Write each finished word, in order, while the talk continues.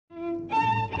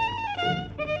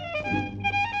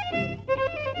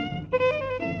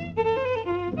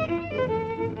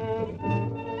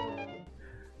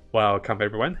Welcome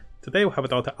everyone. Today we'll have a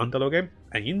Dota Underlords game,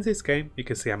 and in this game you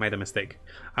can see I made a mistake.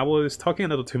 I was talking a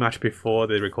little too much before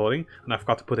the recording and I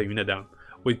forgot to put a unit down.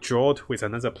 We drawed with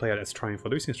another player that's trying for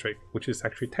losing streak, which is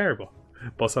actually terrible.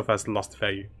 Both of us lost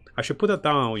value. I should put it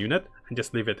down on a unit and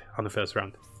just leave it on the first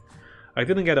round. I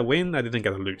didn't get a win, I didn't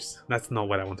get a lose. That's not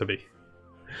what I want to be.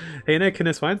 Hey Nick, in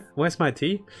this one, where's my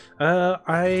tea? Let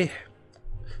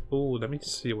me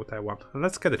see what I want.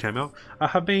 Let's get the jam out. I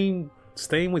have been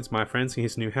staying with my friends in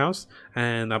his new house,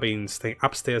 and I've been staying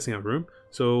upstairs in a room,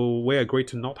 so we agreed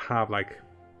to not have like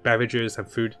beverages and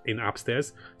food in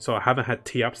upstairs, so I haven't had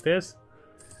tea upstairs,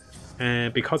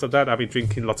 and because of that I've been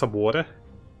drinking lots of water.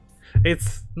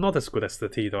 It's not as good as the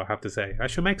tea though, I have to say. I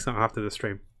should make some after the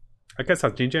stream. I get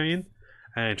some ginger in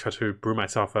and try to brew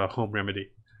myself a home remedy.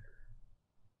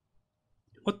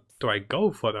 What do I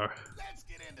go for though? Let's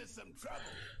get into some trouble.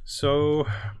 So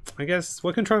I guess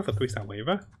we can try for 3-star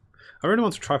waiver. I really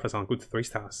want to try for some good 3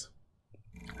 stars.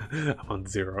 I'm on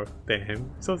 0.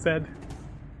 Damn, so sad.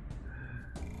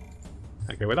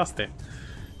 Okay, we lost it.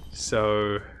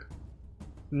 So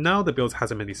now the build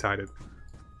hasn't been decided.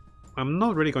 I'm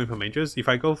not really going for majors. If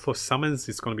I go for summons,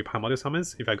 it's going to be primordial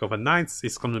summons. If I go for knights,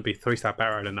 it's going to be 3-star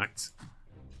barrier and knights.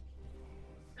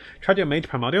 Try your mage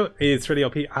primordial. It's really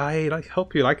OP. I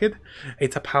hope you like it.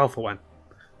 It's a powerful one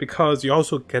because you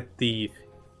also get the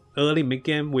early mid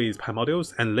game with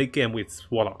primordials and late game with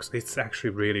warlocks. It's actually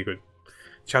really good.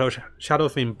 Shadow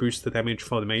Fiend boosts the damage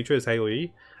for the mages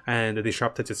AoE, and the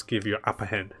disruptor just give you upper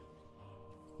hand.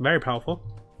 Very powerful.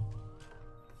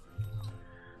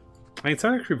 And it's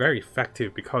actually very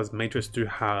effective because mages do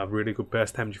have really good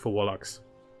burst damage for warlocks.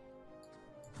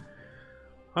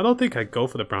 I don't think I go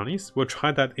for the brownies. We'll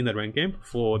try that in the rank game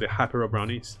for the hyper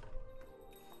brownies.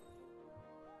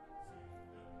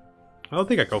 I don't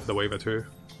think I go for the waiver too.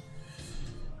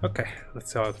 Okay,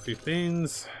 let's sell out a few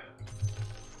things.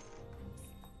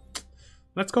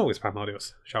 Let's go with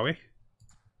primordials, shall we?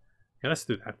 Yeah, let's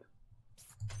do that.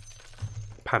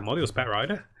 Primordials Bat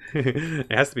Rider?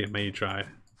 It has to be a mage, right?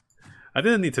 I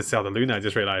didn't need to sell the Luna, I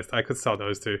just realized. I could sell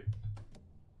those too.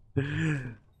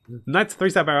 Knight's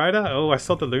 3-star Bat Rider? Oh, I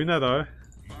sold the Luna though.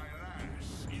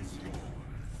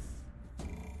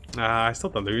 I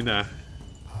sold the Luna.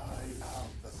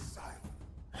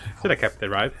 Should have kept it,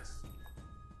 right?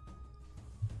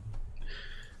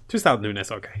 2-star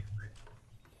Luna's okay.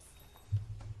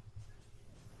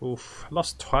 Oof,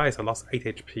 lost twice, I lost 8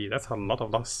 HP. That's a lot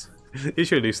of loss. You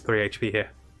should lose 3 HP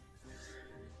here.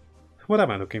 What am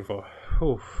I looking for?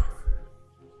 Oof.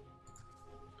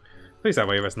 3-star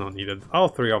waiver is not needed. All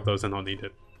 3 of those are not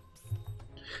needed.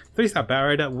 3-star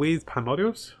barrier with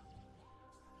primordials?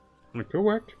 It could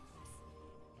work.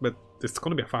 But it's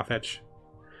gonna be a far fetch.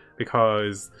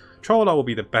 Because Troller will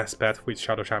be the best bet with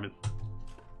Shadow Shaman.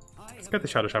 Let's get the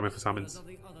Shadow Shaman for summons.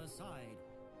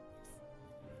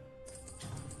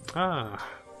 Ah,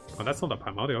 well that's not a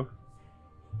primordial.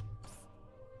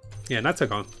 Yeah, Knights are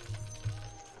gone.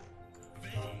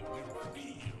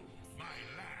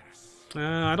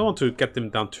 I don't want to get them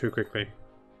down too quickly.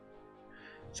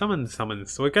 Summons.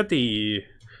 So we got the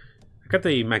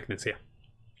magnets here.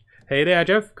 Hey there,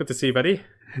 Jeff. Good to see you, buddy.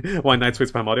 One Knights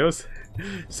with primordials.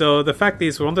 So the fact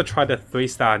is, we want to try the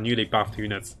 3-star newly buffed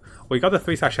units. We got the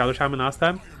 3-star Shadow Shaman last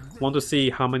time. Want to see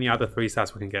how many other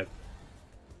 3-stars we can get.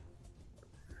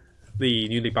 The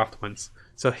newly buffed ones.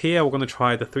 So here we're going to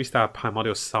try the 3-star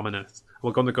primordial summoners.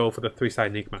 We're going to go for the 3-star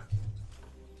Enigma.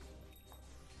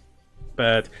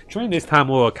 But during this time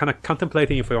we were kind of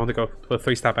contemplating if we want to go for a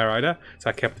 3-star Bat Rider, so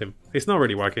I kept him. It's not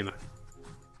really working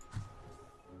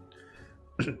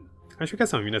though. I should get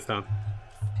some units down.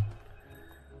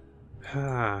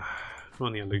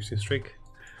 Running a losing streak.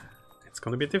 It's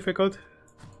gonna be difficult.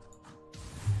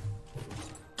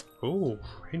 Oh,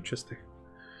 interesting.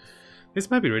 This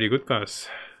might be really good for us.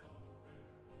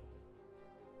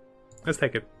 Let's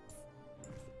take it.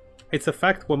 It's a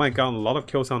fact we might get a lot of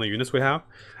kills on the units we have,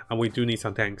 and we do need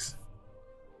some tanks.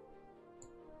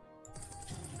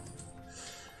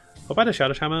 Or buy the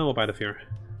Shadow Shaman or buy the Fear.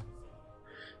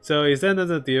 So is there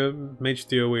another mage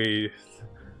deal with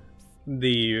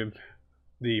the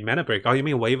mana break? Oh, you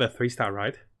mean waiver 3-star,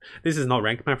 right? This is not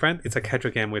ranked, my friend. It's a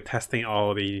casual game. We're testing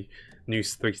all the new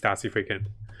 3-stars if we can.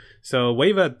 So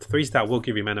waiver 3-star will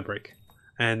give you mana break,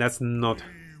 and that's not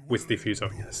with diffusal,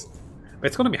 yes. But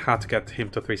it's gonna be hard to get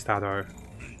him to 3-star though.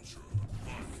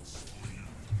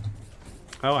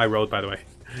 Oh, I rolled by the way.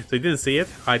 So you didn't see it?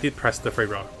 I did press the free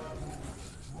roll.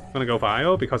 I'm gonna go for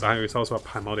IO because IO is also a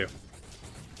primordial.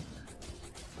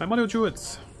 Primordial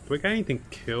Druids. Do we get anything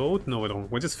killed? No, we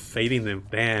don't. We're just fading them.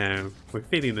 Damn, we're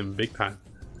fading them big time.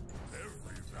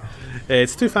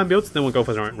 It's 2 fan builds, then we'll go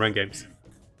for the run games.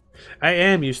 I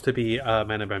am used to be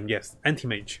Mana Bomb, yes,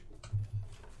 anti-mage.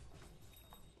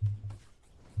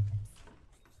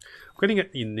 Getting an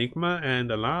Enigma, and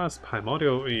the last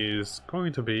Primordial is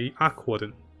going to be Arc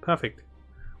Warden. Perfect.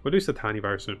 We'll lose the Tiny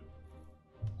very soon.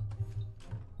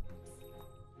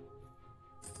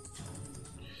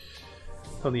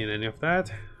 Don't need any of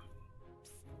that.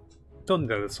 Don't need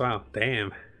that as well.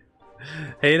 Damn.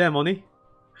 Hey there, Moni.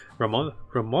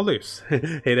 Romulus.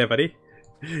 Hey there, buddy.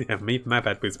 Yeah, my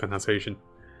bad with pronunciation.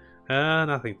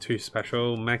 Nothing too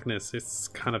special. Magnus is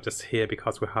kind of just here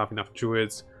because we have enough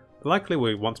druids. Likely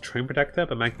we want Train Protector,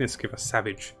 but Magnus give us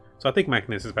Savage. So I think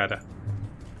Magnus is better.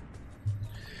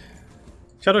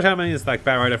 Shadow Shaman is like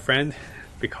Barrier friend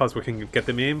because we can get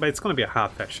them in, but it's going to be a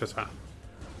hard fetch as well.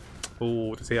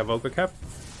 Oh, does he have Ogre Cap?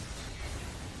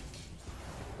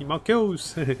 Get more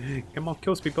kills! Get more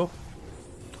kills, people.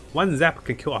 One zap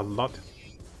can kill a lot.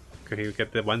 Can you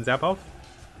get the one zap off?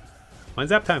 One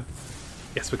zap time!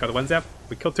 Yes, we got the one zap.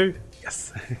 We killed two.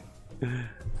 Yes!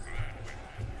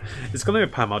 It's gonna be a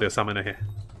Primordial Summoner here.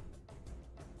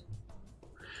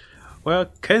 Well,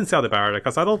 can sell the Barrier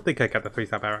because I don't think I got the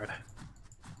 3-star Barrier.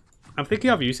 I'm thinking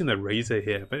of using the Razor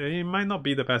here, but it might not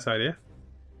be the best idea.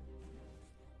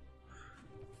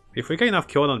 If we get enough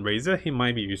kill on Razor, he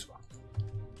might be useful.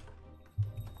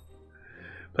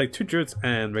 Play 2 Druids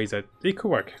and Razor, it could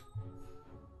work.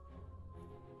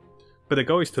 But the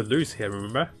goal is to lose here,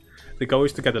 remember? The goal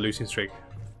is to get a losing streak.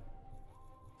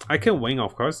 I can win,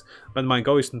 of course, but my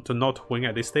goal is to not win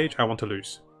at this stage. I want to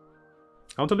lose.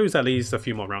 I want to lose at least a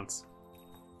few more rounds.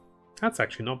 That's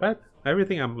actually not bad.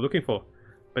 Everything I'm looking for.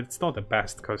 But it's not the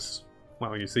best because,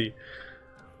 well, you see.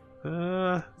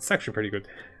 It's actually pretty good.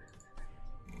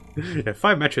 Yeah,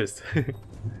 5 matches.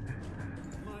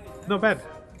 Not bad.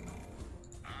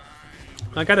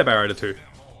 I got a Barrier too.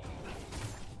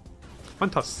 One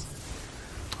toss.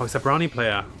 Oh, it's a Brownie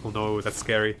player. Oh no, that's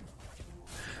scary.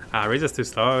 Ah, Razor's too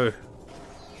slow.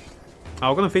 Oh,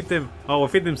 we're gonna feed them. Oh, we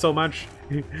feed them so much.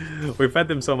 We fed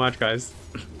them so much, guys.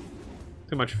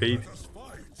 Too much feed.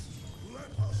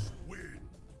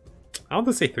 I want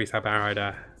to see 3-star Barrier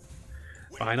there.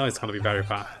 But I know it's gonna be very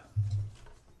far.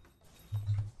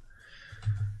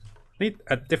 Need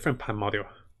a different Primordial.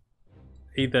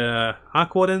 Either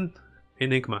Arc Warden,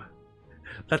 Enigma.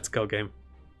 Let's go, game.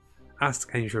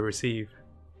 Ask and you shall receive.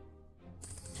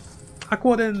 Arc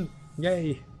Warden!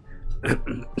 Yay!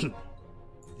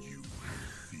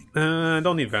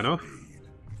 Don't need Veno.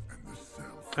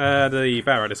 The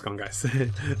Barret is gone, guys.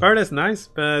 Barret is nice,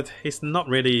 but it's not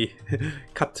really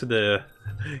cut to the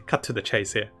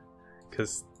chase here,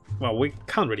 because well, we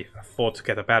can't really afford to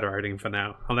get a better rating for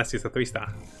now, unless it's a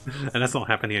 3-star, and that's not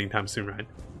happening anytime soon, right?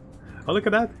 Oh, look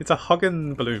at that! It's a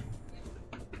Hagen balloon.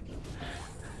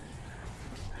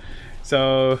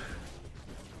 So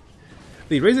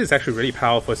the Razor is actually really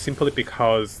powerful simply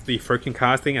because the freaking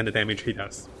casting and the damage he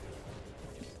does.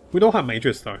 We don't have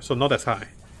mages though, so not as high.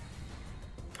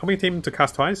 How many team to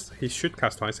cast twice? He should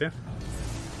cast twice here.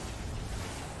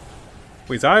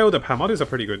 With Zio, the Primordials are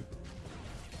pretty good.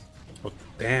 Oh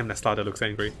damn, that starter looks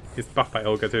angry. He's buffed by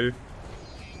Ogre too.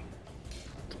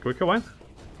 Can we kill one?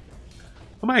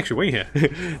 I might actually win here.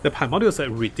 The Primordials are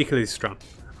ridiculously strong.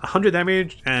 100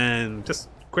 damage and just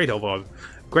great overall.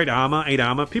 Great armor, 8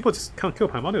 armor. People just can't kill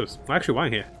Primordials. I actually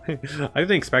won here. I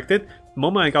didn't expect it. The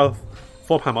moment I got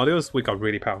 4 Primordials, we got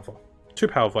really powerful. Too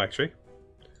powerful actually.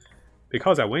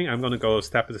 Because I win, I'm gonna go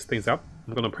step these things up.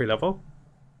 I'm gonna pre-level.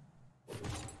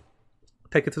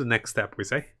 Take it to the next step, we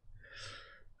say.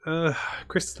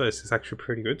 Crystallis is actually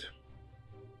pretty good.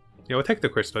 Yeah, we'll take the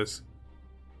Crystallis.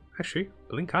 Actually,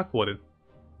 Blink Arc Warden.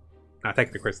 Nah,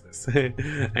 take the Crystallis.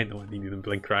 I know I needed a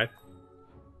Blink, right?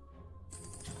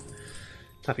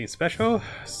 Nothing special,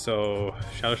 so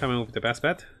Shadow Shaman will be the best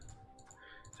bet.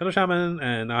 Shadow Shaman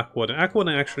and Arc Warden. Arc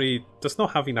Warden actually does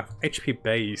not have enough HP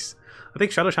base. I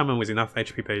think Shadow Shaman with enough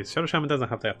HP base. Shadow Shaman doesn't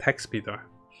have the attack speed though.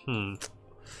 It's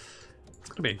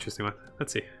gonna be an interesting one.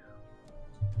 Let's see.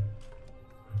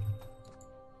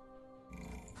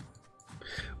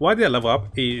 Why did I level up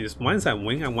is once I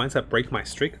win and once I break my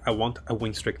streak, I want a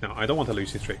win streak now. I don't want a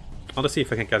losing streak. I want to see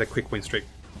if I can get a quick win streak.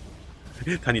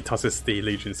 Tiny tosses the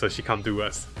Legion so she can't do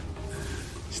us.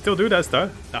 She still do that though.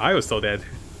 The Io is still dead.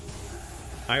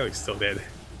 Io is still dead.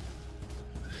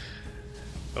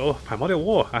 Oh, Primordial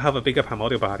War. I have a bigger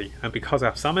Primordial body. And because I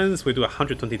have summons, we do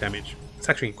 120 damage. It's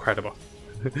actually incredible.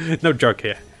 No joke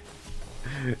here.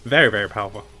 Very, very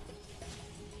powerful.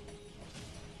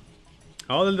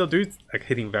 All the little dudes are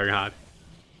hitting very hard.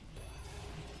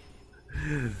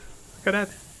 Look at that.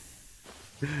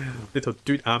 Little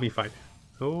dude army fight.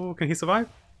 Oh, can he survive?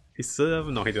 He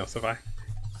survived. No, he did not survive.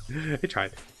 He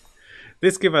tried.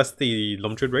 This gives us the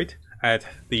long druid rate at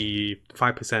the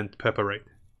 5% purple rate.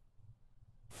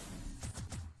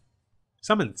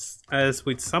 Summons. As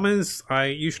with summons, I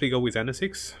usually go with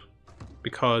N6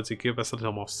 because it gives us a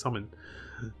little more summon.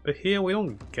 But here we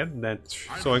don't get that,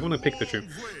 so I'm gonna pick the Druid.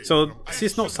 So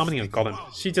she's not summoning a golem,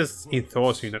 she just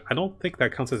enthralls unit. I don't think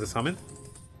that counts as a summon.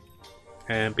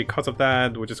 And because of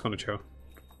that, we're just gonna chill.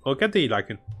 We'll get the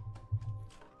Lycan.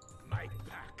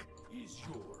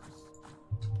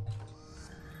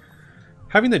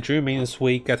 Having the Druid means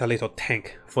we get a little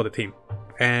tank for the team.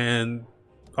 And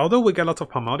although we get lots of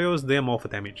Primordials, they're more for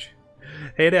damage.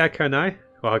 Hey there, Octarine.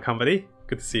 Welcome, buddy.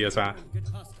 Good to see you as well.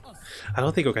 I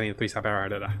don't think we're getting a 3-star barrier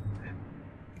out of that.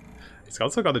 It's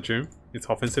also got a Druid. It's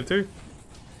offensive too.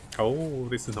 Oh,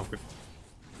 this is not good.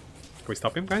 Can we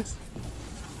stop him, guys?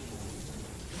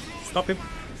 Stop him.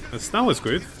 The stun was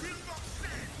good.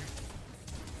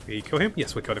 We kill him?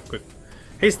 Yes, we killed him. Good.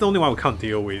 He's the only one we can't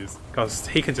deal with, because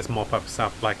he can just mop up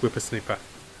stuff like Whippersnipper.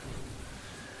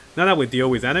 Now that we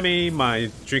deal with enemy, my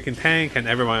Druid can tank and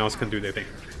everyone else can do their thing.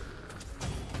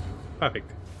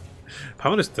 Perfect.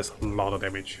 Primordial does a lot of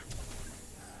damage.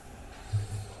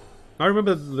 I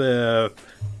remember the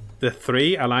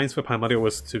 3 alliance for Primordial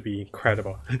was to be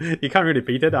incredible. You can't really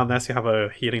beat it unless you have a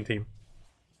healing team.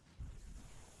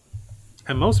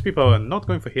 And most people are not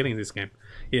going for healing in this game.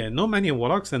 Yeah, not many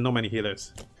warlocks and not many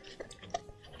healers.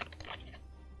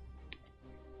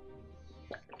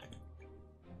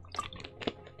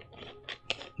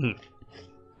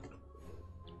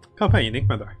 Can't find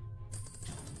Enigma though.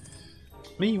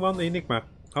 Me want the Enigma.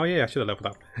 Oh yeah, I should have leveled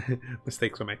up.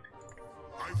 Mistakes were made.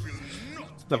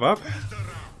 Level up.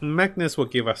 Magnus will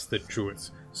give us the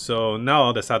Druids. So now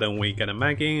all of a sudden we get a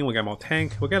Magging, we get more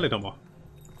tank, we get a little more.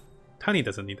 Tiny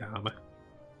doesn't need the armor.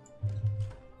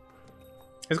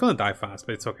 It's gonna die fast,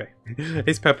 but it's okay.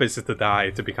 His purpose is to die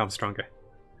to become stronger.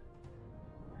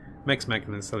 Makes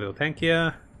Magnus a little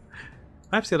tankier.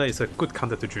 Life Stealer is a good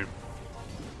counter to Druid.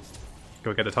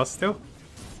 Can we get a toss still?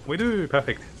 We do!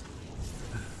 Perfect.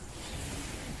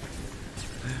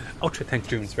 Ultra tank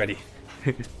Druid's ready.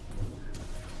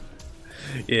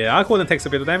 Yeah, Arc Warden takes a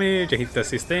bit of damage, and he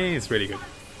does his thing, it's really good.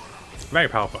 Very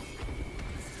powerful.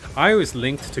 I was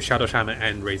linked to Shadow Shaman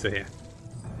and Razor here.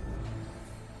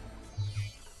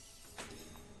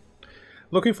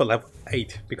 Looking for level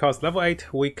 8, because level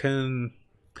 8 we can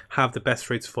have the best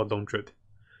rates for Lone Druid.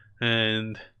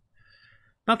 And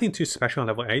nothing too special on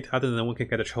level 8, other than we can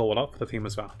get a Troll Warlock for the team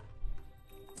as well.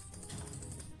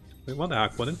 We want the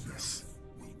Arc Warden, yes.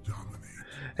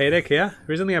 Hey there, Kia.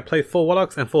 Recently I played 4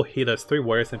 Warlocks and 4 Healers, 3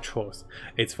 Warriors and Trolls.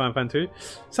 It's fun too.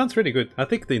 Sounds really good. I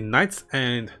think the Knights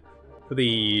and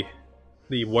the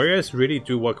Warriors really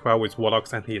do work well with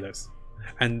Warlocks and Healers.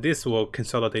 And this will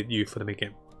consolidate you for the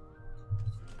mid-game.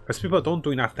 Because people don't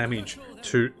do enough damage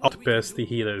to outburst the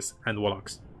Healers and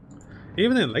Warlocks.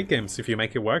 Even in late games, if you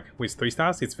make it work with 3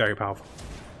 stars, it's very powerful.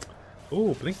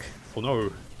 Oh, blink. Oh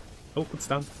no. Oh, good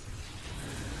stun.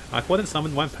 Arc Warden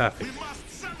summoned one, perfect.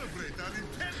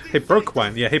 He broke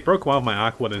one. Yeah, he broke one of my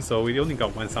Arc Warden, so we only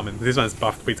got one summon. This one's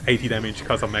buffed with 80 damage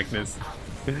because of Magnus.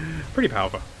 Pretty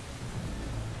powerful.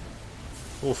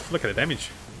 Oof, look at the damage.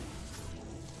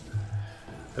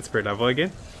 Let's per level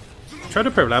again. Try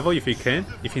to per level if you can.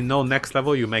 If you know next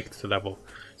level, you make it to level.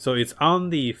 So it's on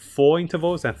the 4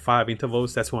 intervals and 5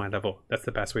 intervals, that's when I level. That's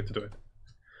the best way to do it.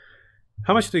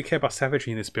 How much do you care about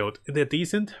Savagery in this build? They're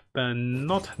decent, but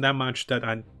not that much that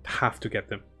I have to get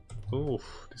them. Oh,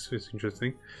 this is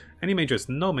interesting. Any majors?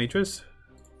 No majors.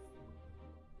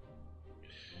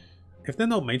 If there are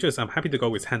no majors, I'm happy to go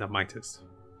with Hand of Midas.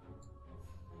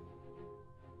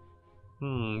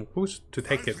 Who's to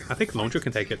take it? I think Longju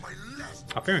can take it.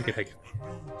 Octarine can take it.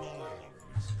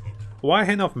 Why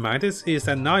Hand of Midas is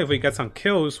that now if we get some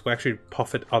kills, we actually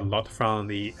profit a lot from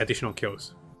the additional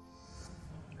kills.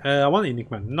 I want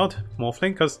Enigma, not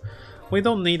Morphling, because we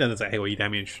don't need another AoE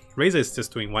damage. Razor is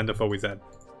just doing wonderful with that.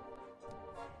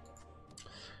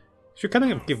 Should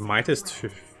kind of give Midas to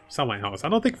someone else. I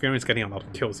don't think Fiorin's getting a lot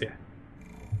of kills here.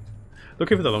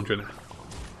 Looking for the Lone Druid now.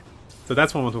 So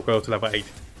that's when we want to go to level 8.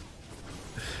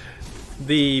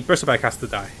 The Burst Bike has to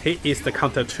die. He is the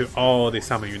counter to all the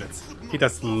summon units. He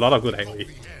does a lot of good AoE.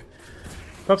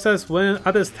 Bob says, when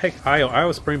others take Io,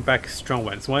 Io's bring back strong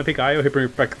ones. When I pick Io, he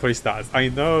brings back 3 stars. I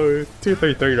know,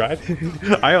 233,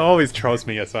 right? Io always trolls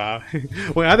me as well.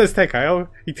 When others take Io,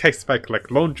 he takes back like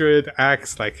Lone Druid,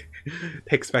 Axe, like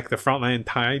takes back the frontline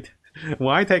Tide.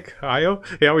 When I take Io,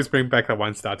 he always brings back a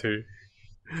 1 star too.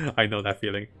 I know that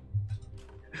feeling.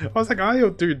 I was like, Io,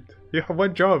 dude, you have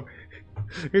 1 job.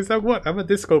 He's like, what? I'm a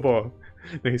disco ball.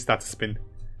 Then he starts to spin.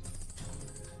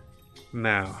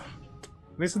 Now,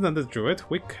 This is another druid,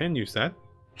 we can use that.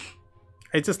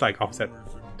 It's just like offset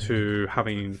to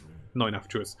having not enough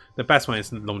druids. The best one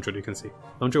is Lone Druid, you can see.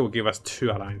 Lone Druid will give us 2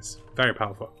 alliance. Very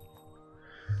powerful.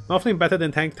 Morphling better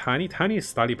than Tank Tiny. Tiny is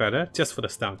slightly better just for the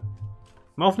stun.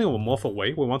 Morphling will morph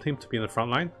away. We want him to be in the front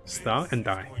line, stun and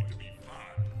die.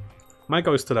 My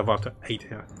goal is to level up to 8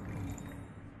 here.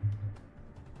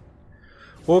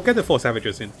 We'll get the 4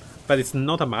 savages in, but it's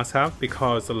not a must-have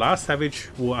because the last savage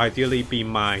will ideally be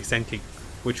my Sand King,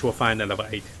 which we'll find at level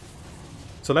 8.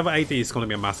 So level 8 is going to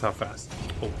be a must-have fast.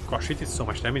 Oh gosh, he did so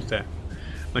much damage there.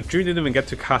 My June didn't even get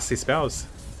to cast his spells.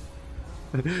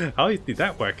 How did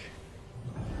that work?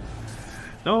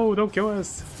 No, don't kill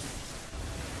us.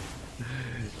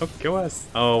 Don't kill us.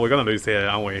 Oh, we're gonna lose here,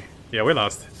 aren't we? Yeah, we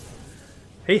lost.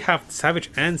 He have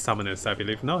Savage and Summoners, I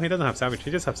believe. No, he doesn't have Savage,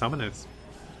 he just have Summoners.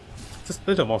 Just a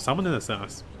little more Summoners than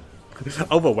us.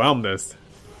 Overwhelmed us.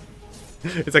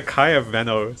 It's a Kaya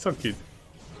Veno, so cute.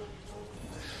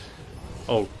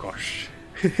 Oh gosh,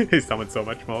 he summoned so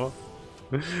much more.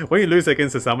 When you lose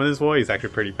against the Summoners War, it's actually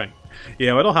pretty pain.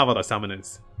 Yeah, I don't have a lot of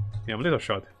Summoners. Yeah, I'm a little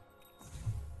short.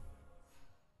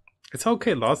 It's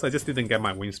okay, lost. I just didn't get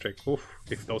my win streak. Oof,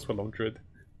 if those were Lone Druid.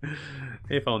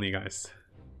 If only, guys.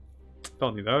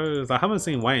 Don't need those. I haven't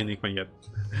seen White Enigma yet.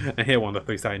 And here one, the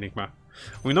 3-star Enigma.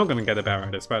 We're not gonna get the Battle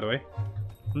Riders, by the way.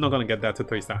 I'm not gonna get that to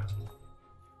 3-star.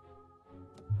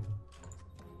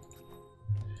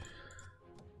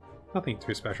 Nothing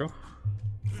too special.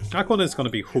 Aquaman is gonna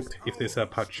be hooked if there's a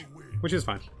patch, which is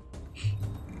fine.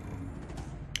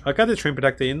 I'll get the Train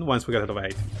Protector in once we get to level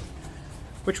 8.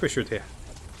 Which we should here.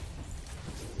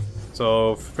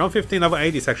 So round 15 level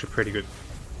 8 is actually pretty good.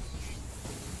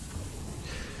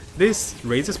 This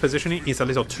Razor's positioning is a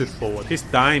little too forward. He's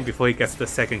dying before he gets the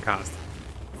second cast.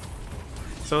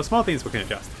 So small things we can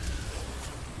adjust.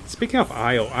 Speaking of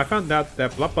IO, I found that the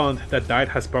Blood Bond that died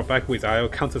has brought back with IO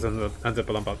counters under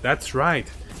Blood Bond. That's right.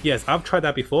 Yes, I've tried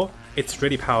that before. It's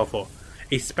really powerful.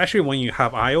 Especially when you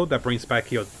have IO that brings back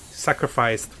your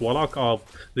sacrificed Warlock or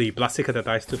the Bloodseeker that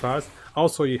dies too fast.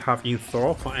 Also you have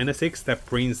Enthrall for NS6 that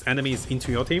brings enemies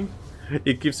into your team.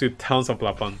 It gives you tons of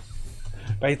Blood Bond.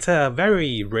 But it's a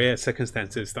very rare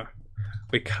circumstances though.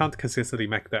 We can't consistently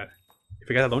make that. If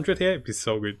we get a Lone Druid here, it'd be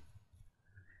so good.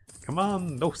 Come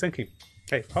on, no sinking.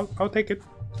 Hey, I'll take it.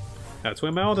 That's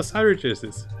where my other Savages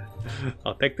is.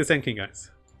 I'll take the sinking, guys.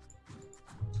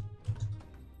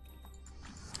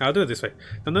 I'll do it this way.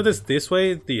 Now notice this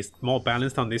way, the more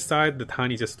balanced on this side, the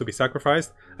Tiny just to be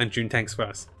sacrificed, and June tanks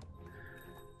first.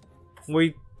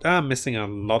 We are missing a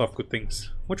lot of good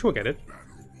things, which we'll get it.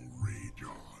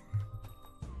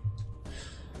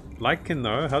 Lycan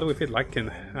though, how do we fit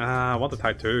Lycan? I want the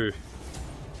type 2.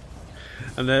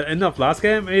 And the end of last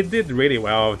game, it did really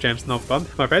well, James not fun,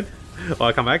 my friend.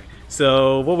 Welcome back.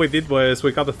 So what we did was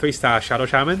we got the 3-star Shadow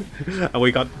Shaman, and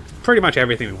we got pretty much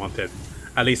everything we wanted,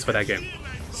 at least for that game.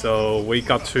 So we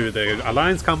got to the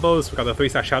Alliance combos, we got the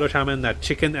 3-star Shadow Shaman that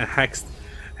chicken and hexed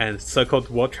and circled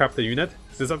ward trap the unit.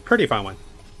 This is a pretty fun one.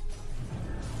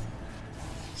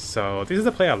 So this is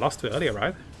the play I lost to earlier,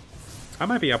 right? I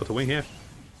might be able to win here.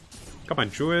 Got my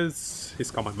Druids,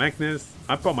 he's got my Magnus.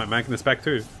 I brought my Magnus back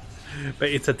too. But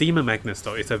it's a Demon Magnus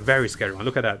though, it's a very scary one,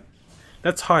 look at that.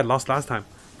 That's how I lost last time,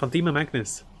 from Demon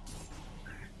Magnus.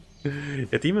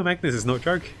 Yeah, Demon Magnus is no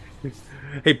joke.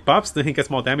 Hey, Bubs, then he gets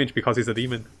more damage because he's a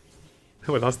demon.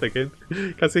 We lost again,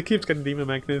 because he keeps getting Demon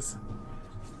Magnus.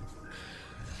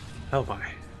 Oh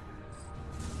my.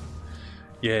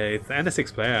 Yeah, it's the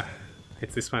NS6 player.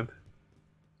 It's this one.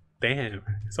 Damn,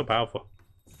 it's so powerful.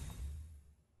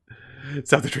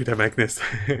 Self-Treater Magnus.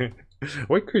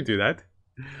 We could do that.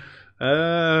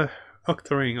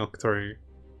 Octarine. You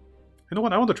know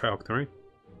what? I want to try Octarine.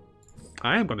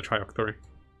 I am going to try Octarine.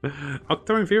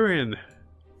 Octarine Furion.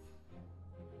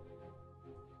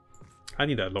 I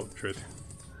need a Lone Druid.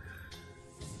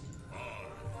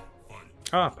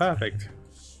 Ah, perfect.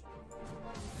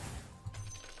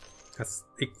 That's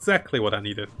exactly what I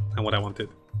needed and what I wanted.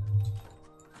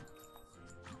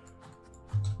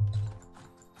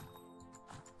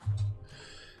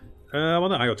 I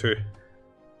want an IO 2.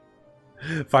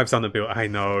 5 summoner build, I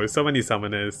know, so many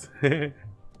summoners.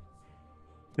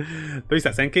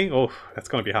 3-star Sand King? Oh, that's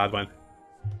gonna be a hard one.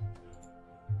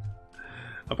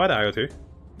 I'll buy the IO 2.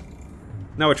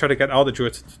 Now we'll try to get all the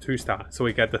Druids to 2-star, so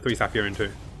we get the 3-star Furion too.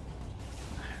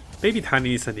 Baby Tiny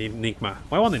needs an Enigma.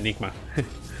 Why want Enigma?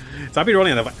 So I'll be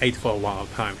rolling at level 8 for a while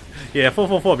time. Yeah,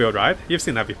 444 build, right? You've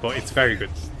seen that before, it's very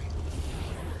good.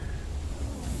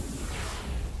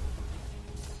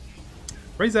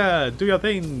 Razor, do your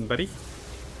thing, buddy.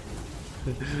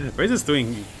 Razor's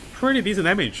doing pretty decent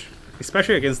damage,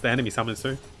 especially against the enemy summons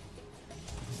too.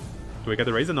 Do we get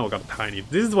the razor? No, we got the tiny.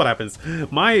 This is what happens.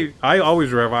 I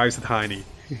always revives the tiny.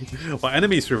 While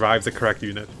enemies revives the correct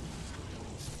unit.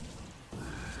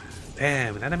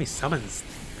 Damn, an enemy summons.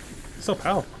 So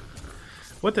powerful.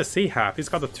 What does he have? He's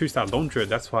got the 2-star Lone Druid,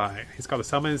 that's why. He's got the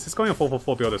summons. He's going a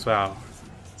 4/4 build as well.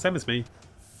 Same as me.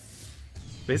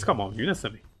 But he's got more units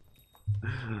than me.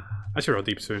 I should roll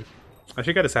deep soon. I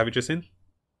should get the savages in.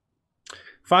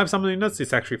 5 summon units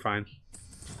is actually fine.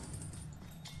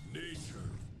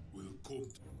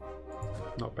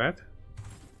 Not bad.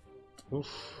 Oof.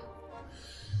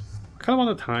 I kind of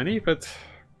want a tiny, but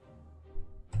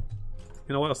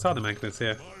you know what? I'll start the magnets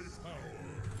here.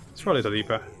 Let's roll a little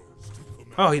deeper.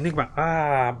 Oh, Enigma!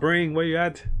 Ah, Bring, where you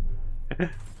at?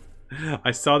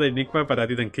 I saw the Enigma, but I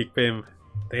didn't kick him.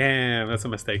 Damn, that's a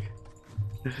mistake.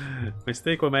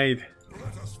 Mistake was made.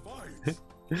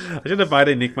 I should have buy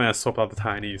the Enigma and swap out the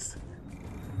tinies.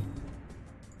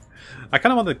 I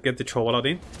kind of want to get the troll out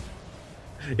in.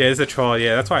 Yeah, it's a troll.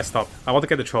 Yeah, that's why I stopped. I want to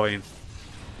get the troll in.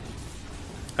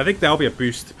 I think that'll be a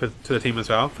boost to the team as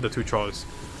well for the 2 trolls.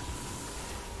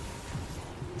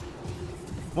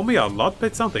 Won't be a lot,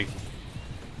 but something.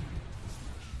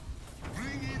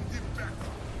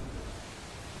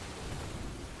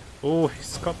 Oh,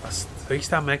 he's got a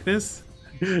 3-star Magnus?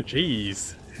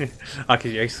 Jeez. Okay,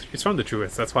 yeah, he's from the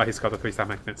Druids, that's why he's got a 3-star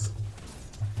Magnus.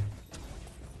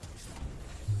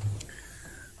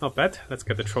 Not bad, let's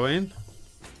get the Troy in.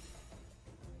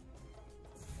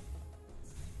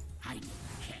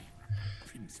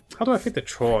 How do I fit the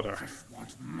Troll there?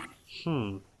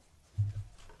 I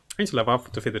need to level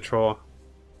up to fit the Troll.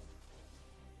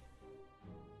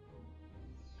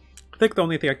 I think the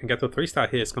only thing I can get to 3-star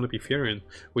here is going to be Furion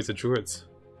with the Druids.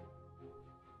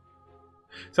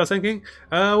 So I was thinking,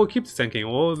 we'll keep thinking.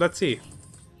 Well, let's see.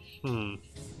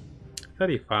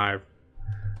 35.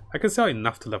 I can sell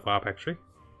enough to level up actually.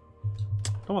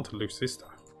 Don't want to lose this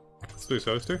stuff. Let's lose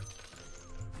those two.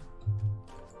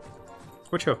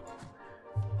 We'll chill.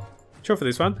 Chill for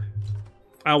this one.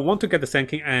 I want to get the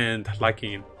Senking and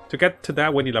Liking. To get to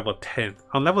that we need level 10.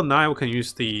 On level 9 we can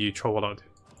use the Troll Warlord.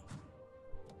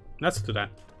 Let's do that.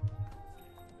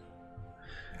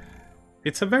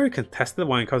 It's a very contested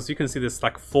one because you can see there's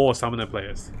like 4 summoner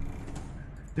players.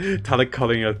 Talik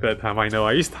calling at that time, I know.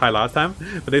 I used Tide last time,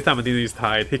 but this time I didn't use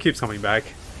Tide. He keeps coming back.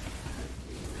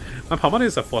 My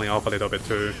Palmonies are falling off a little bit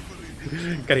too.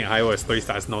 Getting IO as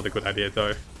 3-star is not a good idea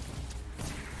though.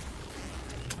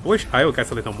 I wish IO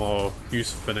gets a little more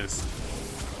usefulness.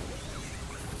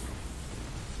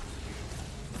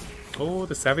 Oh,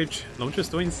 the Savage launcher's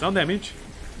doing some damage.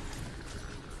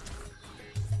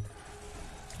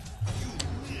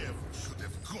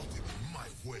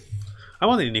 I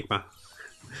want an Enigma.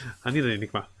 I need an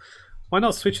Enigma. Why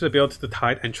not switch the build to the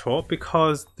Tide and Troll?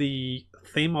 Because the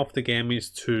theme of the game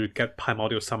is to get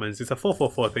primordial summons. It's a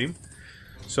 4/4 theme.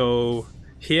 So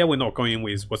here we're not going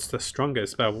with what's the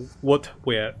strongest, but what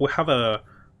we have a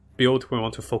build we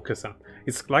want to focus on.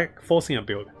 It's like forcing a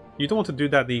build. You don't want to do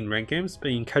that in ranked games, but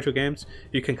in casual games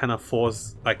you can kind of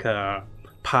force like a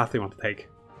path you want to take.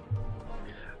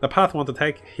 The path I want to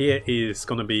take here is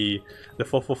going to be the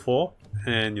 4/4,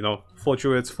 and you know, 4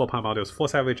 druids, 4 primordials, 4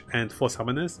 savage, and 4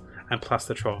 summoners, and plus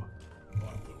the troll.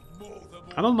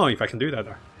 I don't know if I can do that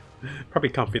though. Probably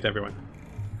can't fit everyone.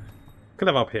 Could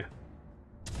have up here.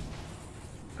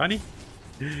 Honey?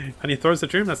 And he throws the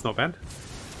dream, that's not bad.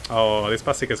 Oh, this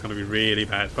Bloodseeker is going to be really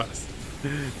bad for us.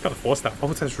 Got a 4-star.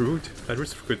 Oh, that's rude. That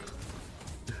root's good.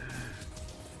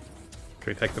 Can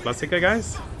we take the Bloodseeker,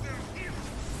 guys?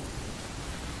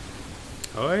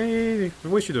 Oh,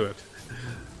 we should do it.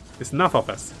 There's enough of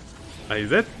us.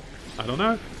 Is it? I don't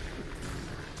know.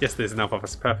 Yes, there's enough of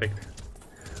us. Perfect.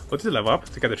 We'll just level up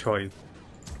to get the Troy in.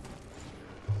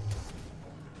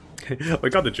 We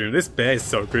got the dream. This bear is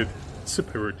so good.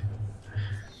 Super rude.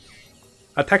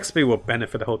 Attack speed will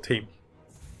benefit the whole team.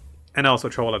 And also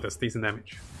Troller does decent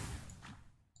damage.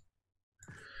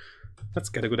 Let's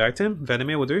get a good item.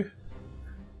 Venomir will do.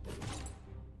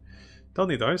 Don't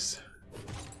need those.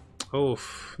 Oh,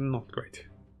 not great.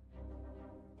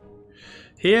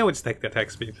 Here we'll just take the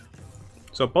attack speed.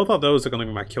 So both of those are going to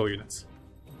be my kill units.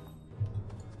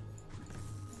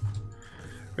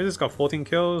 Riz's got 14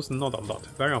 kills, not a lot.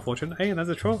 Very unfortunate. Hey,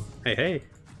 another troll. Hey, hey.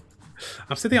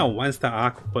 I'm sitting on 1-star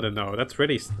Arc Warden though. That's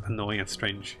really annoying and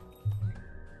strange.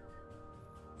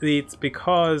 It's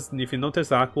because if you notice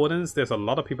the Arc Wardens, there's a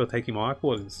lot of people taking more Arc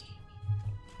Wardens.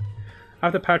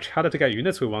 After patch harder to get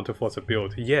units we want to force a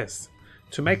build. Yes.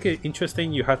 To make it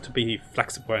interesting you have to be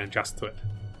flexible and adjust to it.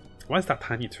 Why is that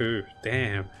tiny too?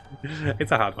 Damn.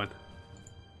 It's a hard one.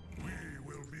 We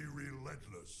will be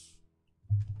relentless.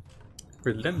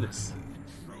 Relentless?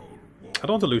 I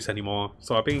don't want to lose anymore,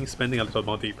 so I've been spending a little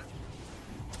more deep.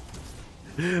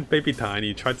 Baby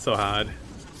Tiny tried so hard.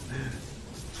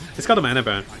 It's got a mana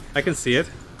burn. I can see it.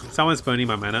 Someone's burning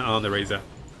my mana on the Razor.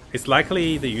 It's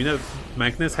likely the unit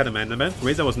Magnus had a mana burn.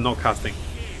 Razor was not casting.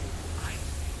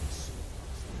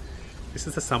 This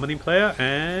is a summoning player,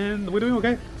 and we're doing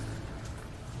okay.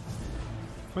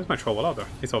 Where's my Troll Warlock though?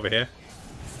 It's over here.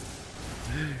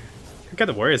 I get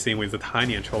the warrior scene with the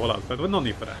Tiny and Troll Warlock, but there's no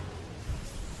need for that.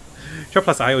 Troll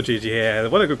plus IOGG, yeah,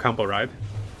 what a good combo, right?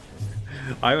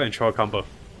 IO and Troll combo.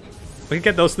 We can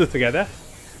get those two together.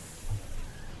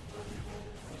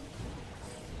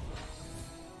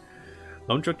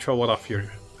 Laundry Troll Warlock Fury.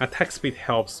 Attack speed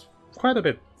helps quite a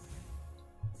bit.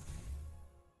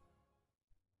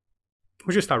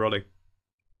 We should start rolling.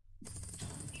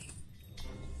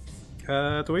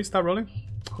 Do we start rolling?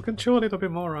 We can chill a little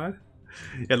bit more, right?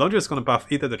 Yeah, Laundry is gonna buff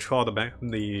either the Troll or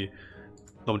the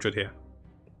Laundry here.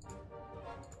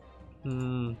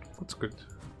 That's good.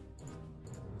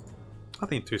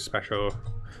 Nothing too special.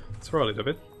 Let's roll a little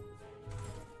bit.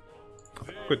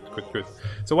 Good, good, good.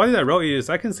 So what did I roll is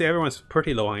I can see everyone's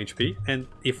pretty low on HP, and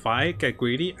if I get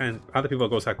greedy and other people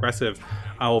goes aggressive,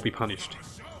 I will be punished.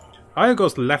 Either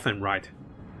goes left and right.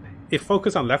 If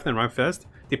focus on left and right first,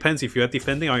 depends if you're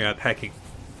defending or you're attacking.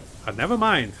 But never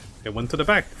mind, it went to the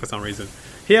back for some reason.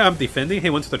 Here I'm defending, he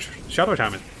went to the Shadow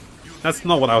Shaman. That's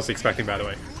not what I was expecting, by the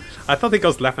way. I thought it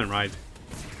goes left and right.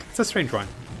 It's a strange one.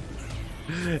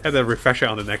 And a refresher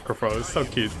on the Necrophore, so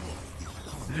cute.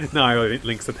 Now it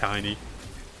links to Tiny.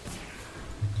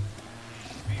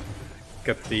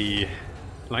 Get the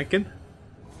Lycan.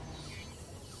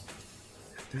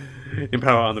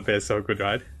 Empower on the base, so good,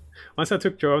 right? Once I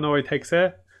took Jono, it takes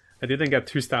it. I didn't get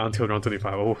 2-star until round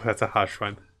 25. Oh, that's a harsh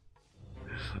one.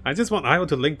 I just want Io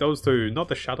to link those two, not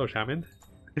the Shadow Shaman.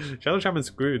 Shadow Shaman's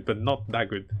good, but not that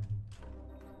good.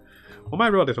 We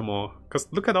might roll a little more, because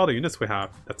look at all the units we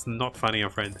have. That's not finding a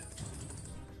friend.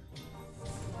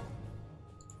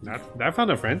 That found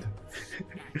a friend.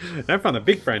 That found a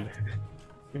big friend.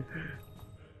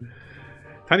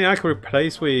 Tiny I could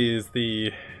replace with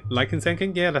the Lycan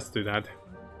Senkin? Yeah, let's do that.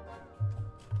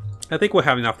 I think we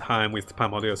have enough time with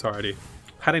Primordials already.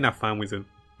 Had enough fun with him.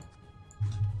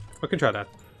 We can try that.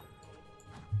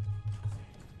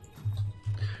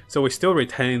 So we still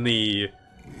retain the...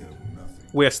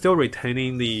 We are still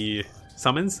retaining the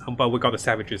summons, but we got the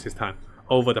Savages this time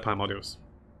over the Primordials.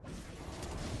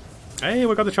 Hey,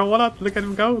 we got the Troll Warlock. Look at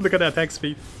him go. Look at the attack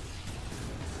speed.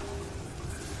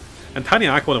 And Tiny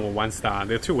and Aquaman were 1-star.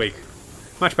 They're too weak.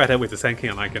 Much better with the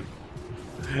Senkin and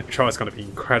Lycan. Troll is going to be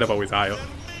incredible with Io.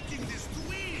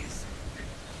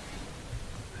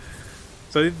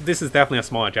 So this is definitely a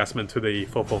small adjustment to the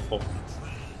 444.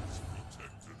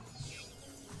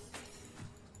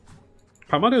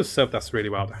 Primordials served us really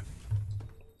well there.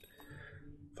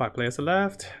 5 players are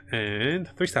left, and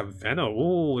 3-star Venom.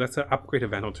 Ooh, that's an upgraded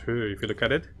Venom too, if you look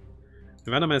at it.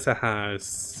 The Venomancer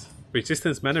has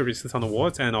resistance, mana resistance on the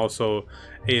wards, and also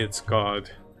it's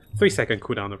got 3-second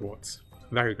cooldown on the wards.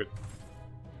 Very good.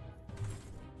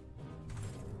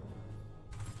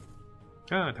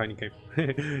 Ah, Tiny came.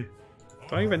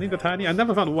 Do I even need the Tiny? I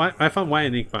never found one. I found one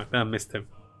Enigma, then I missed him.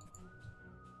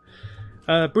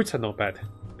 Brutes are not bad.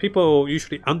 People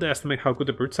usually underestimate how good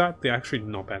the Brutes are. They're actually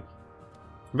not bad.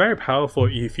 Very powerful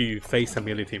if you face a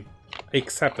melee team,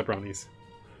 except the Brownies.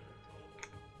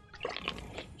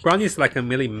 Brownies is like a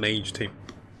melee mage team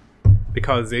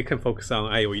because they can focus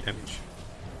on AoE damage.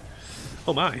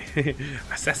 Oh my,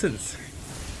 assassins!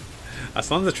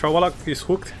 As long as the Troll Warlock is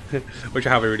hooked, we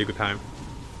should have a really good time.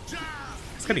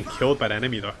 It's getting killed by the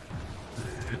enemy though.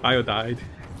 Io died.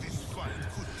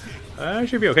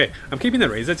 Should be okay. I'm keeping the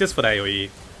Razor just for the AoE,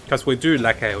 because we do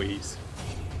lack AoEs.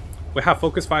 We have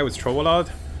Focus Fire with Troll Warlock,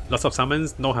 lots of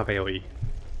summons, don't have AoE.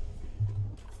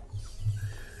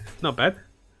 Not bad.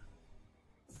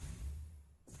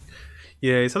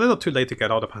 Yeah, it's a little too late to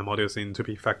get all the Primordials in to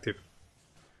be effective.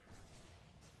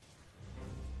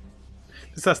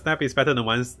 This Snap is better than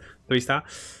 3-star.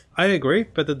 I agree,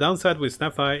 but the downside with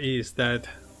Snapfire is that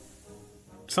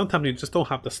sometimes you just don't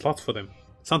have the slots for them.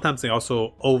 Sometimes they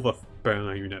also overburn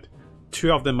a unit.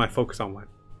 2 of them might focus on 1.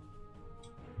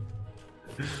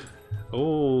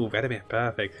 Oh, Vladimir,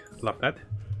 perfect. Love that.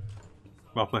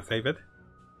 One of my favorite.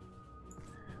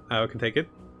 I can take it.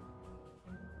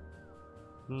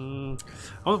 I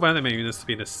want Vladimir units to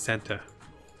be in the center.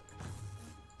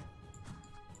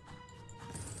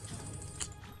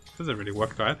 Doesn't really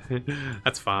work, right?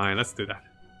 That's fine, let's do that.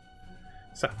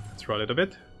 So, let's roll it a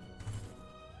bit.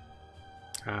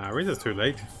 Razor's too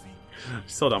late.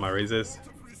 Sold out my Razors.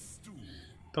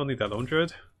 Don't need that Lone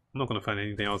Druid. I'm not gonna find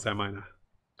anything else that minor.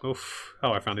 Oof.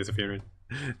 Oh, I found this Octarine.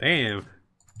 Damn.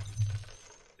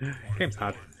 Game's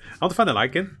hard. I want to find a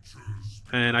Lycan,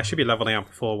 and I should be leveling up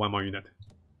for one more unit.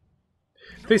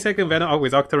 3-second Venom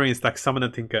with Octarine is like Summon a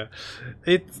Tinker.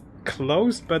 It's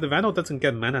close, but the Venom doesn't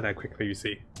get mana that quickly, you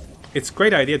see. It's a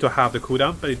great idea to have the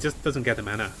cooldown, but it just doesn't get the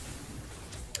mana.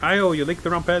 Io, you licked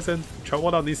the wrong person.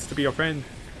 Chowala needs to be your friend.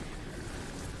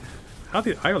 How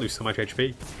did Io lose so much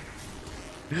HP?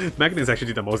 Magnus actually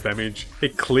did the most damage. He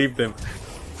cleaved them.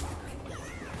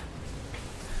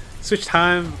 Switch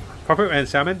time, Prophet and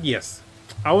Shaman? Yes.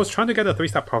 I was trying to get a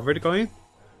 3-star Prophet going.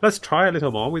 Let's try a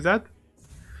little more with that.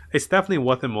 It's definitely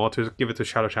worth it more to give it to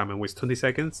Shadow Shaman with 20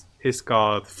 seconds. He's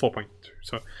got 4.2,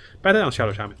 so better than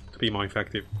Shadow Shaman to be more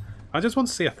effective. I just want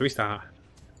to see a 3-star.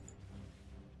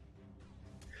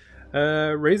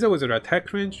 Razor with an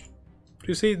attack range.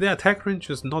 You see, the attack range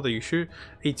is not the issue.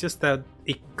 It's just that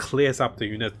it clears up the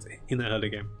units in the early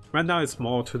game. Right now it's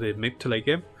more to the mid to late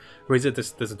game. Razor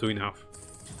just doesn't do enough.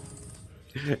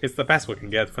 It's the best we can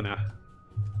get for now.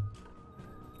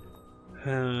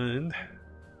 And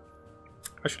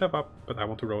I should have up, but I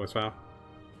want to roll as well.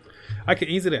 I can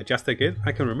easily adjust again.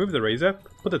 I can remove the Razor,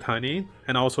 put the Tiny in,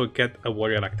 and also get a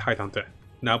warrior like Tidehunter.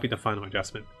 That'll be the final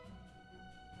adjustment.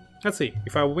 Let's see.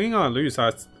 If I win or lose,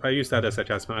 I use that as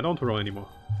adjustment. I don't want to roll anymore.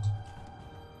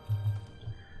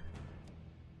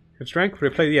 If strength,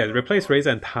 replace Razor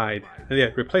and Tide. Yeah,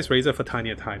 replace Razor for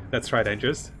Tiny and Tide. That's Try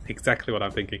Dangerous. Exactly what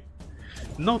I'm thinking.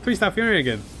 No 3-star Fury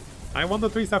again. I want the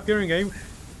 3-star Fury game.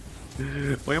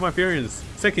 Where are my Furians?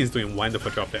 Sekin's doing a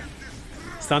wonderful job there.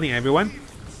 Stunning everyone.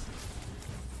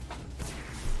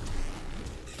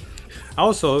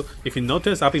 Also, if you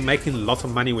notice, I've been making lots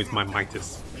of money with my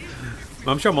Midas.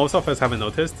 I'm sure most of us haven't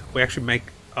noticed, we actually make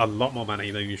a lot more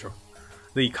money than usual.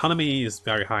 The economy is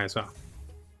very high as well.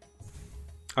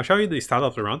 I'll show you the start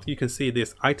of the round. You can see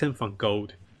this item from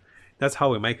gold. That's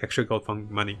how we make extra gold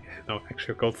from money. No,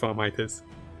 extra gold from Midas.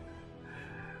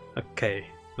 Okay,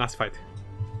 last fight.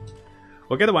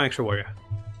 We'll get one extra warrior.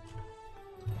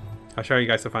 I'll show you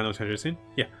guys the final treasure soon.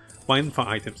 Yeah, 1 for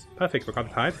items. Perfect, we got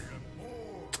the Tide.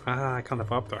 Ah, I can't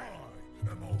have up though.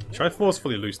 Should I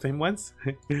forcefully lose to him once?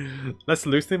 Let's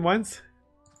lose to him once.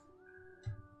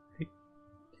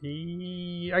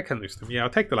 I can lose to him. Yeah, I'll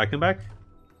take the Lycan back.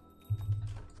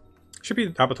 Should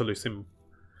be able to lose him.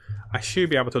 I should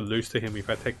be able to lose to him if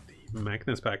I take the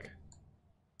Magnus back.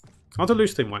 I want to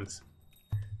lose to him once,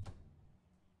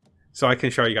 so I can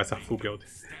show you guys a full build.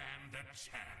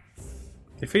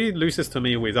 If he loses to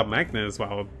me without Magnus,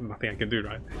 well, nothing I can do,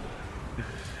 right?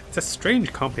 It's a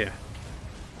strange comp here.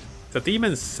 It's a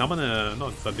demon summoner,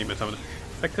 not a demon summoner.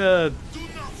 It's like a...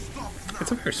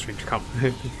 It's a very strange comp.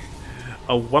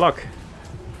 A warlock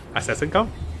assassin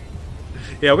comp?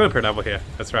 Yeah, we're gonna pre-level here,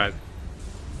 that's right.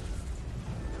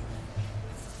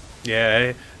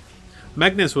 Yeah,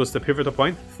 Magnus was the pivotal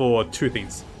point for 2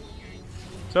 things.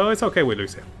 So it's okay we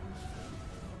lose here.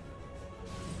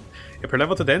 Yeah,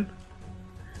 pre-level to Den.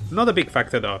 Not a big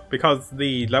factor though, because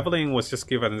the leveling was just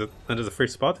given under the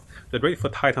first spot. The rate for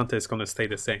Tidehunter is going to stay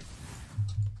the same.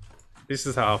 This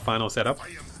is our final setup.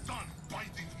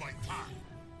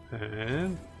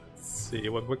 And let's see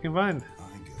what we can find.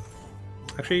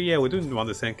 Actually, yeah, we do want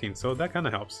the Sand King, so that kind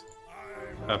of helps.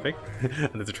 Perfect.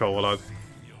 And there's a Troll Warlord.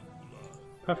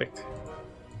 Perfect.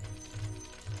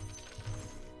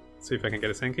 Let's see if I can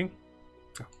get a Sand King.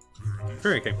 Oh.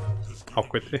 Very game.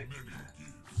 Awkwardly.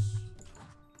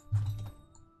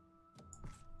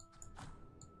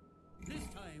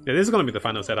 Yeah, this is going to be the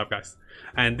final setup, guys.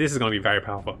 And this is going to be very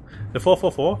powerful. The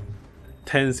 4-4-4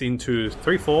 turns into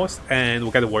 3-4s, and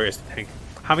we'll get the warriors to tank.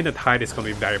 Having the Tide is going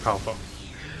to be very powerful.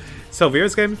 So,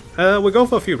 Vera's game, we'll go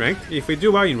for a few ranked. If we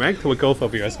do well in ranked, we'll go for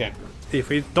Vera's game. If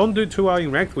we don't do too well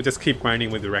in ranked, we'll just keep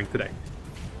grinding with the rank today.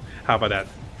 How about that?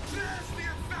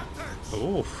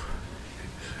 Oof.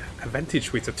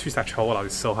 Advantage with the 2-star Chola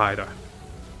is so high though.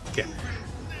 Yeah.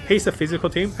 He's a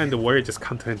physical team, and the warrior just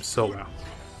counter him so well.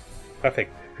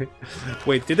 Perfect.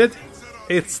 We did it.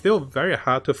 It's still very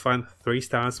hard to find 3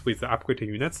 stars with the upgraded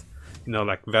units. You know,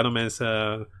 like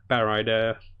Venomancer, Bat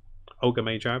Rider, Ogre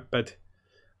Major, but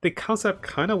the concept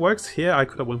kind of works. Here I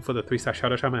could have went for the 3-star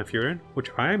Shadow Shaman and Furion, which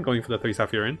I am going for the 3-star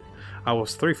Furion. I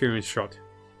was 3 Furions short.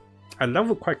 I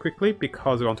leveled quite quickly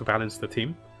because we want to balance the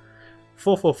team.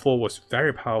 4-4-4 was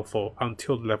very powerful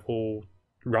until level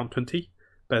round 20,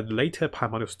 but later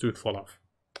Primordials do fall off.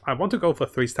 I want to go for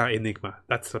 3-star Enigma,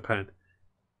 that's the plan.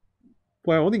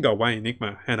 Well, I only got 1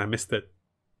 Enigma and I missed it.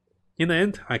 In the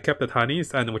end, I kept the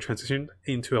Tinies and we transitioned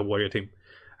into a warrior team.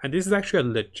 And this is actually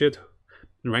a legit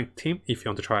ranked team if you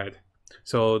want to try it.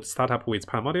 So start up with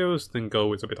Primordials, then go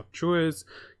with a bit of Druids,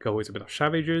 go with a bit of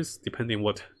Savages, depending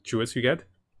what Druids you get.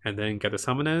 and then get the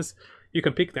summoners. You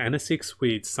can pick the N6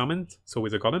 with summon, so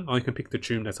with the golem, or you can pick the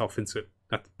Doom that's offensive.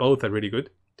 That both are really good.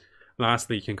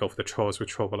 Lastly, you can go for the trolls with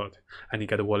Troll Warlord, and you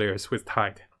get the warriors with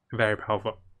Tide. Very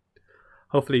powerful.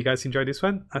 Hopefully you guys enjoyed this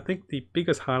one. I think the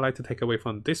biggest highlight to take away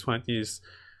from this one is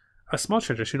a small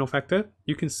traditional factor.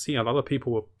 You can see a lot of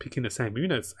people were picking the same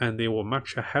units, and they were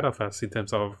much ahead of us in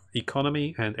terms of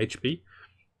economy and HP.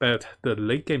 But the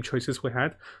late game choices we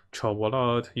had, Troll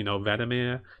Warlord,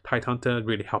 Vladimir, Tide Hunter,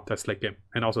 really helped us late game,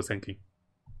 and also tanking.